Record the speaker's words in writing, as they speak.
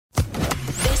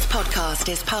podcast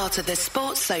is part of the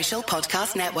Sports Social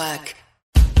Podcast Network.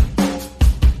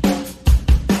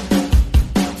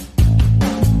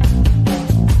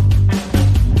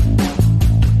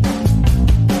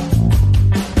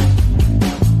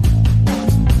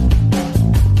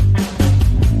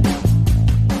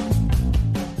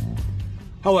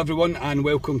 Hello everyone and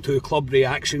welcome to Club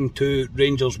Reaction to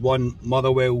Rangers 1,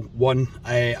 Motherwell 1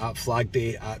 at Flag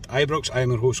Day at Ibrox. I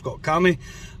am your host Scott Carney.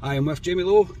 I am with Jamie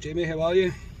Lowe. Jamie, how are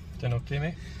you? Doing okay,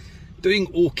 mate.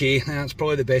 Doing okay, that's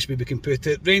probably the best way we can put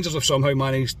it. Rangers have somehow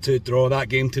managed to draw that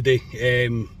game today.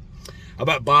 A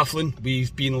bit baffling.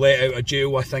 We've been let out of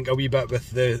jail, I think, a wee bit with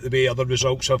the way other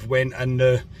results have went in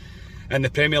the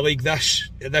Premier League this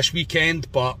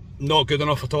weekend, but not good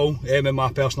enough at all, in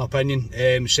my personal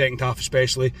opinion. Second half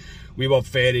especially, we were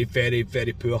very, very,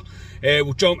 very poor.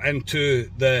 We'll jump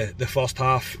into the first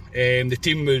half. The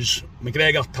team was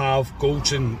McGregor, Tav,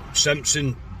 Goldson,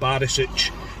 Simpson,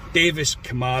 Barisic, Davis,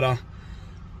 Kamara,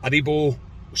 Aribo,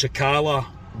 Sakala,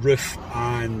 Roof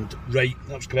and Wright.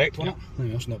 That was correct, wasn't it?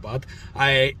 Yeah, that's not bad.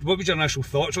 What was your initial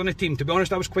thoughts on the team? To be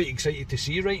honest, I was quite excited to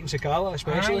see Wright and Sakala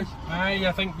especially.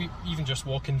 I think even just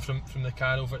walking from the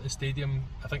car over at the stadium,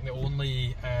 I think the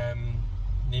only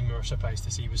name we were surprised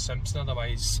to see was Simpson.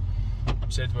 Otherwise, we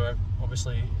said we're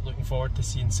obviously looking forward to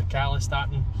seeing Sakala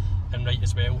starting and Wright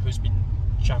as well, who's been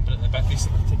champing at the bit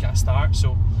recently to get a start.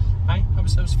 So I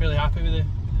was fairly happy with the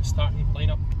starting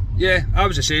lineup. Yeah, I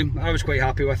was the same. I was quite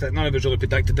happy with it. None of us really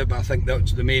predicted it, but I think that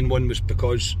the main one was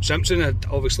because Simpson had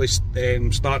obviously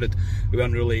started. We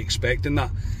weren't really expecting that.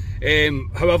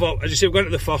 However, as I say, we got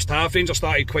into the first half. Rangers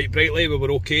started quite brightly. We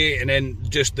were okay, and then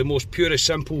just the most purest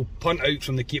simple punt out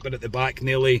from the keeper at the back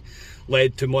nearly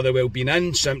led to Motherwell being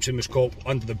in. Simpson was caught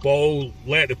under the ball,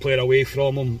 let the player away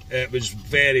from him. It was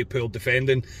very poor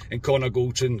defending, and Connor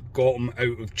Goldson got him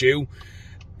out of jail.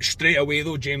 Straight away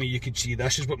though, Jamie, you could see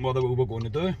this is what Motherwell were going to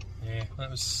do. Yeah, that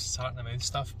was heart in the mouth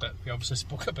stuff, but we obviously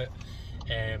spoke about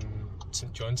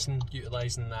St Johnstone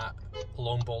utilising that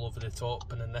long ball over the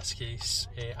top, and in this case,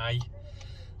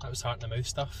 that was heart in the mouth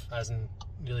stuff, as in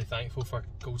really thankful for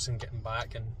Goldson getting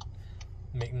back and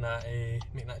making that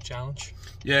challenge.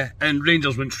 Yeah, and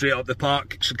Rangers went straight up the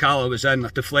park. Sakala was in,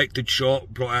 a deflected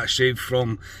shot, brought out a save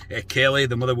from Kelly,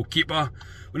 the Motherwell keeper.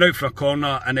 Went out for a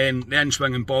corner, and then the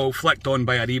in-swinging ball flicked on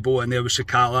by Aribo, and there was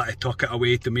Sakala to tuck it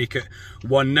away to make it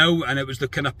 1-0, and it was the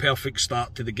kind of perfect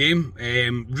start to the game.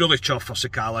 Really chuffed for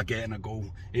Sakala getting a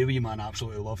goal. A wee man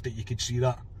absolutely loved it. You could see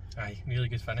that. Aye, really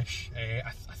good finish.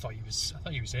 I thought he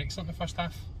was excellent in the first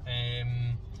half.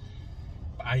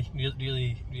 But aye,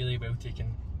 really well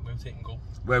taken goal.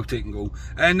 Well taken goal.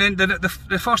 And then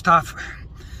the first half,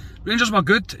 Rangers were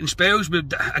good in spells,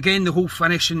 but again the whole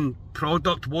finishing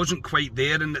product wasn't quite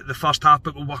there in the first half,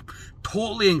 but we were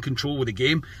totally in control of the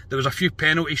game. There was a few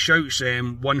penalty shouts,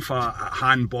 one for a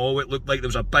handball. It looked like there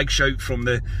was a big shout from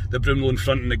the Broomlow in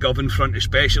front and the Govan front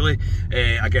especially.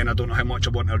 Again, I don't know how much I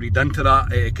want to read into that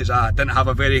because I didn't have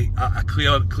a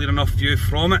clear enough view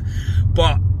from it.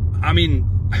 But I mean,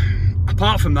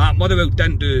 apart from that, Motherwell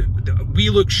didn't do.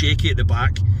 We looked shaky at the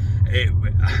back.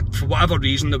 For whatever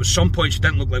reason, there was some points it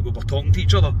didn't look like we were talking to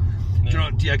each other.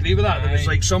 No. Do you agree with that? There was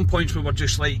like some points we were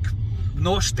just like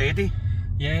not steady.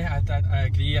 Yeah, I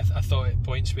agree. I thought at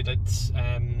points we did.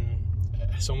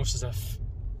 It's almost as if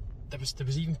there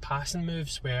was even passing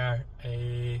moves where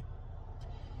we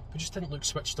just didn't look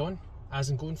switched on, as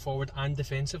in going forward and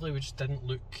defensively. We just didn't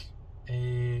look.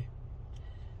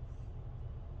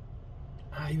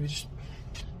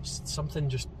 Something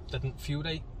just didn't feel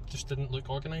right. Just didn't look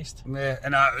organised. Yeah,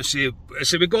 and I say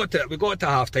we got to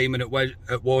half time and it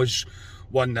was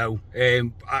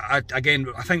 1-0.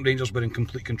 I think Rangers were in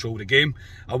complete control of the game.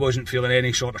 I wasn't feeling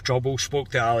any sort of trouble. Spoke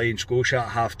to Ali and Scotia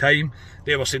at half time.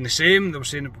 They were saying the same. They were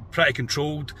saying it was pretty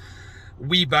controlled.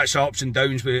 Wee bits of ups and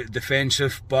downs with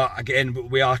defensive, but again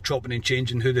we are chopping and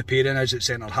changing who the pairing is at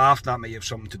centre half. That might have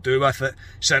something to do with it.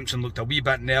 Simpson looked a wee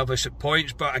bit nervous at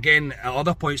points, but again at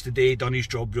other points today he done his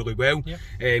job really well. Yep.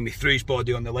 He threw his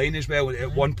body on the line as well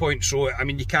at one point, so I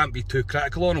mean you can't be too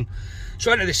critical on him.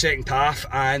 So into the second half,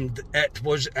 and it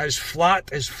was as flat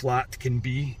can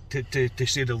be, to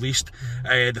say the least.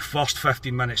 The first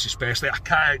 15 minutes especially, I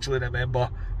can't actually remember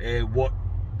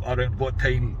around what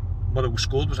time Motherwell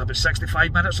scored. Was about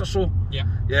 65 minutes or so. Yeah.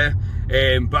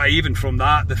 But even from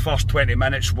that, the first 20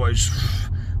 minutes was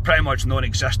pretty much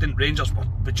non-existent. Rangers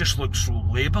but just looked so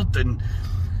laboured, and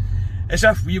as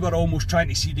if we were almost trying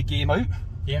to see the game out.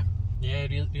 Yeah,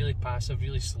 really passive,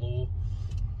 really slow.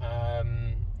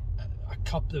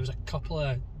 There was a couple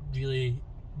of really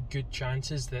good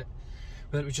chances that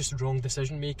whether it was just wrong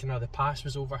decision making or the pass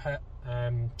was overhit.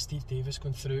 Steve Davis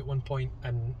going through at one point,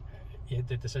 and he had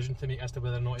the decision to make as to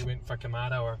whether or not he went for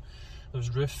Kamara, or there was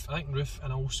Roof,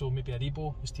 and also maybe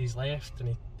Aribo was to his left,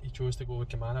 and he chose to go with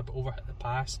Kamara, but overhit the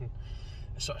pass, and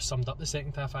it sort of summed up the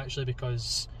second half actually,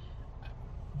 because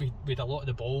we had a lot of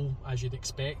the ball as you'd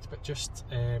expect, but just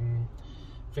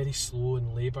very slow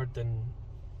and laboured, and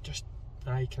just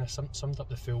kind of summed up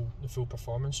the full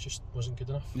performance. Just wasn't good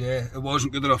enough. Yeah, it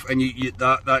wasn't good enough, and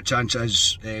that chance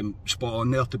is spot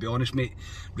on there, to be honest, mate.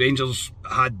 Rangers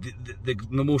had the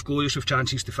most glorious of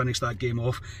chances to finish that game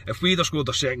off. If we'd have scored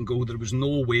a second goal, there was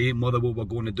no way Motherwell were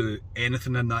going to do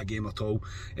anything in that game at all.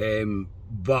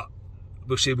 But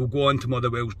we'll go on to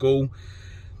Motherwell's goal.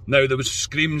 Now, there was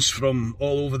screams from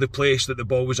all over the place that the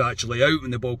ball was actually out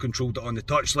and the ball controlled it on the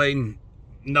touchline.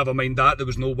 Never mind that, there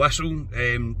was no whistle.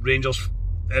 Rangers,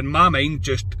 in my mind,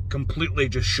 just completely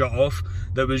shut off.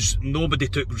 Nobody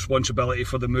took responsibility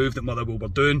for the move that Motherwell were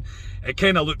doing. It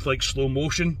kind of looked like slow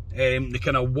motion. They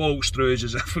kind of waltzed through us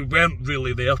as if we weren't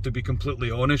really there, to be completely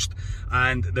honest.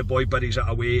 And the boy buries it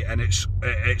away, and it's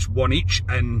one each.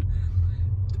 And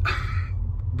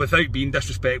without being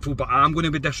disrespectful, but I'm going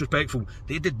to be disrespectful,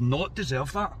 they did not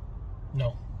deserve that.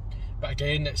 No. But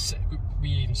again, we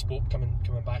even spoke coming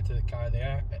back to the car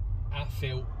there. I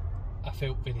felt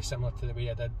very similar to the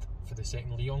way I did for the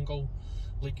second Leon goal.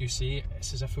 Like you say,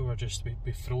 it's as if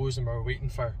we froze and we were waiting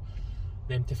for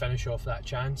them to finish off that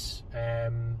chance.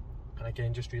 And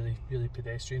again, just really, really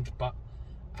pedestrian. But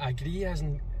I agree, as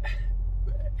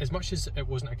much as it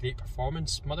wasn't a great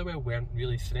performance, Motherwell weren't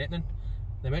really threatening.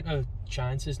 The amount of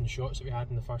chances and shots that we had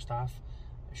in the first half,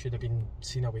 it should have been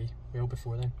seen away well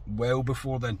before then. Well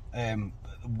before then. And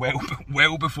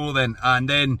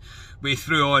then we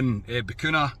threw on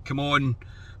Bacuna, come on,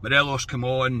 Morelos, come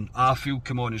on, Arfield,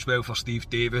 come on as well for Steve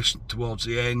Davis towards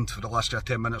the end for the last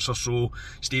 10 minutes or so.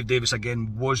 Steve Davis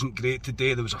again wasn't great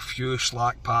today. There was a few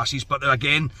slack passes, but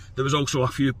again there was also a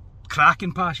few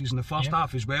cracking passes in the first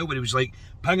half as well, where he was like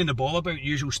pinging the ball about,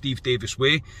 usual Steve Davis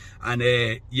way. And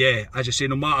as I say,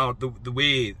 no matter the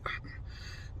way,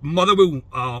 Motherwell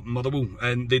are Motherwell,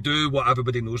 and they do what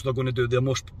everybody knows they're going to do. They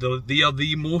are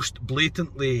the most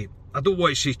blatantly, I don't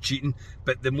want to say cheating,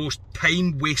 but the most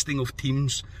time wasting of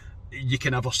teams you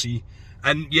can ever see.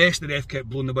 And yes, the ref kept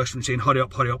blowing the whistle and saying hurry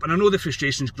up, and I know the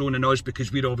frustration's grown in us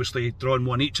because we're obviously drawing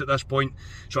one each at this point,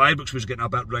 so Ibrox was getting a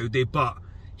bit rowdy, but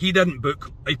he didn't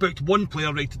book. He booked one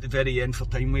player right at the very end for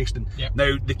time wasting. Yep.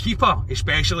 Now the keeper,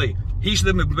 especially, he's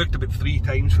been booked about 3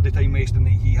 times for the time wasting that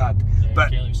he had. Yeah,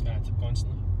 but Kelly was at it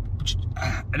constantly.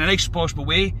 In a nicest possible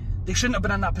way, they shouldn't have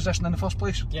been in that position in the first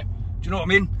place. Yeah. Do you know what I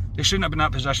mean? They shouldn't have been in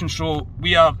that position. So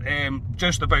we are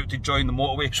just about to join the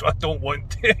motorway, so I don't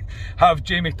want to have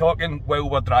Jamie talking while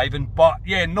we're driving. But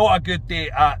yeah, not a good day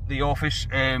at the office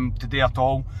today at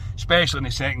all, especially in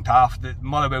the second half.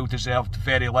 Motherwell deserved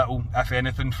very little, if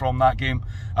anything, from that game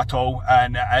at all.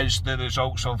 And it is the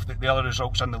results of the other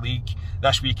results in the league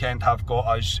this weekend have got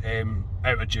us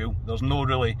out of jail. There's no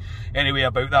really any way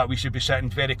about that. We should be sitting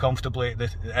very comfortably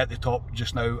at the top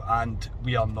just now, and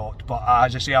we are not. But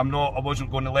as I say, I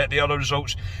wasn't going to let the other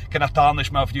results kind of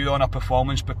tarnish my view on a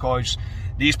performance, because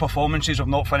these performances of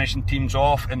not finishing teams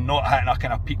off and not hitting a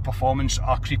kind of peak performance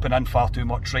are creeping in far too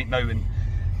much right now, and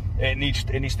it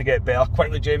needs to get better.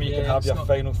 Quickly, Jamie, you can have your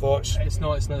final thoughts. It's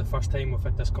not the first time we've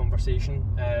had this conversation.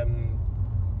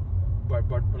 We're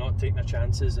not taking our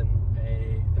chances, and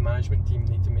the management team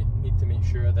need to make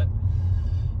sure that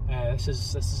this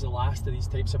is the last of these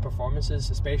types of performances,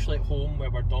 especially at home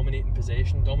where we're dominating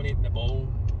possession, dominating the ball,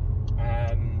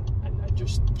 and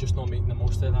just not making the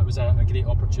most of it. That was a great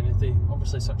opportunity.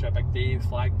 Obviously, such a big day,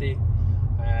 flag day,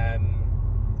 and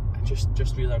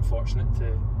just really unfortunate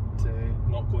to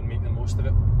not go and make the most of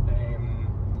it.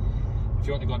 If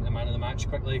you want to go into the man of the match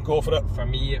quickly, go for it. For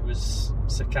me, it was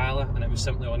Sakala, and it was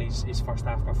simply on his first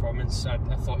half performance. I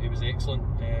thought he was excellent.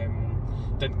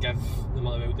 Didn't give the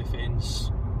Motherwell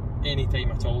defence any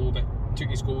time at all, but took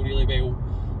his goal really well.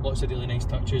 Lots of really nice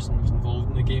touches, and was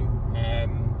involved in the game.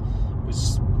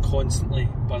 Was constantly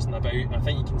buzzing about, and I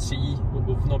think you can see,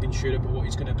 we've not been sure about what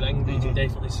he's going to bring, but you can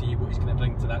definitely see what he's going to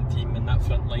bring to that team and that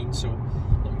front line. So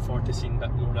looking forward to seeing a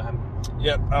bit more of him.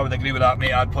 Yep, I would agree with that,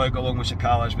 mate. I'd probably go along with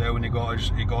Sakala as well, and he got us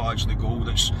the goal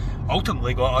that's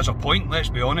ultimately got us a point. Let's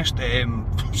be honest.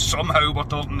 Somehow we're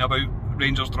talking about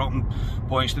Rangers dropping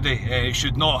points today.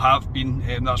 Should not have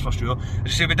been, that's for sure. As I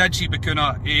say, we did see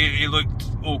Bacuna. He looked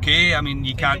okay. I mean,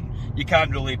 you can't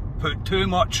really put too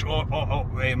much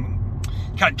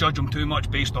can't judge him too much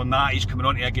based on that. He's coming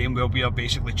onto a game where we are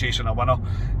basically chasing a winner,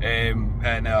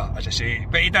 and as I say,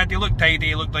 but he looked tidy.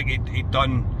 He looked like he'd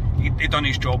done he done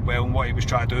his job well and what he was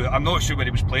trying to do. I'm not sure where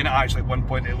he was playing it actually. At one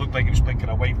point it looked like he was playing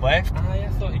kind of wide left. I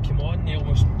thought he came on and he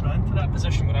almost ran to that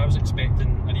position where I was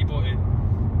expecting Aribo to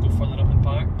go further up the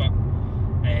park, but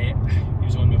he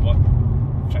was on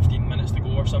with 15 minutes to go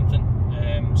or something,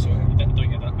 so he didn't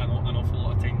get an awful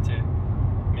lot of time to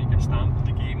make a stamp in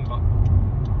the game, but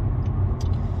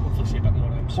hopefully see a bit more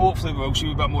of him. Hopefully we'll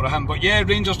see a bit more of him, but yeah,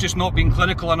 Rangers just not being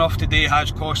clinical enough today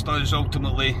has cost us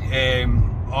ultimately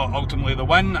the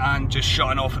win, and just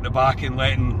shutting off at the back and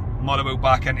letting Motherwell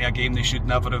back into a game they should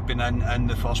never have been in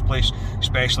the first place,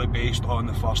 especially based on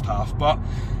the first half. But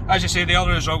as I say, the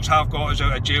other results have got us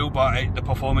out of jail, but the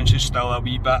performance is still a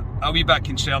wee bit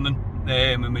concerning.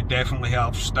 And we definitely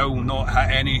have still not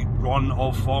hit any run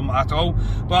of form at all.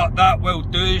 But that will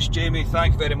do us. Jamie,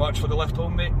 thank you very much for the lift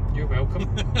home, mate. You're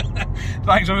welcome.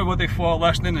 Thanks everybody for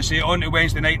listening, and say on to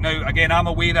Wednesday night now. Again, I'm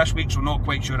away this week, so not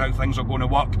quite sure how things are going to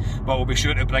work, but we'll be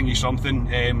sure to bring you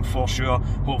something for sure.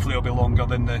 Hopefully it'll be longer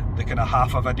than the kind of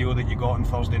half a video that you got on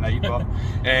Thursday night, but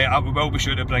we will be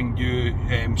sure to bring you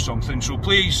something. So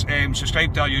please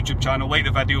subscribe to our YouTube channel, like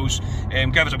the videos,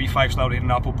 give us a wee 5-star rating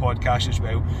on Apple Podcasts as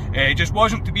well. It just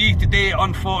wasn't to be today,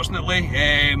 unfortunately,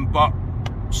 but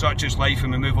such is life,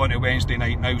 and we move on to Wednesday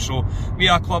night now. So we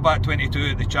are Club at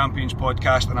 22 at the Champions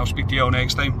Podcast, and I'll speak to you all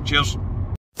next time. Cheers.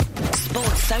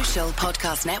 Sports Social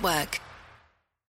Podcast Network.